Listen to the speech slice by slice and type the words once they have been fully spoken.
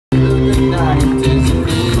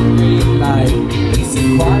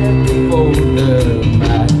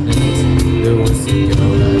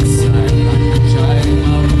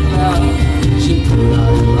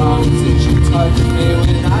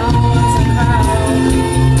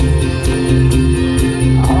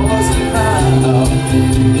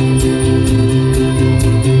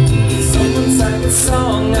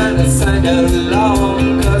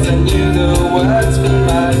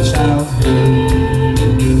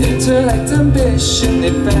lacked ambition,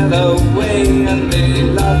 they fell away, and they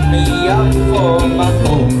locked me up for my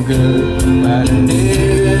own good. But I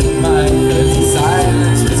didn't mind, 'cause the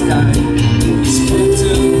silence was kind. He spoke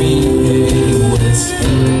to me, he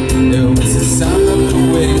whispered. There was the sound of the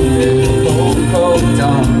wind that the boat rolled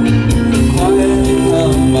on. The quiet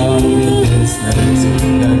hum of the business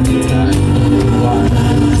at the time. While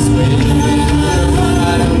I was waiting,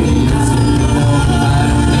 I don't need to know, I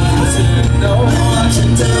don't need to know what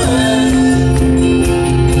you're doing.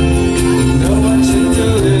 Know what you're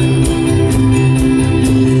doing.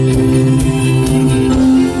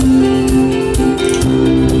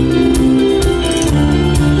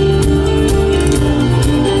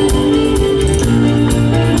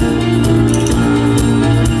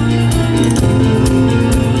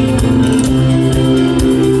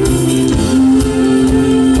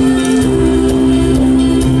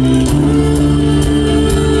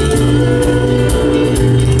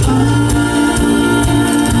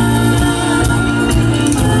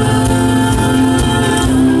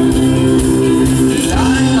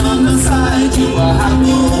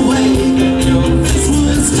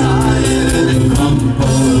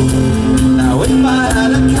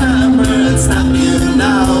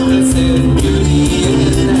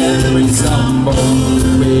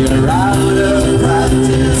 We are out of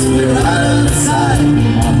practice, we're out of sight,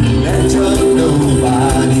 on the edge of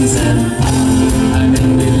nobody's empire. And if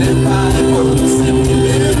we live by books, if we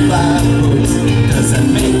live by books, doesn't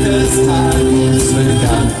make us tired, we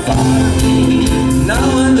got fire. Now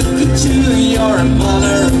I look at you, you're a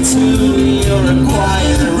mother of two, you're a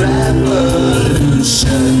quiet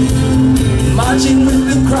revolution, marching with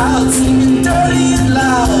the crowd, singing dirty and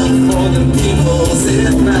loud for the people's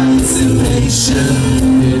emancipation.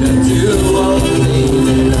 Didn't do only,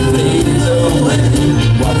 didn't lead the way,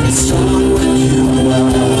 what we strong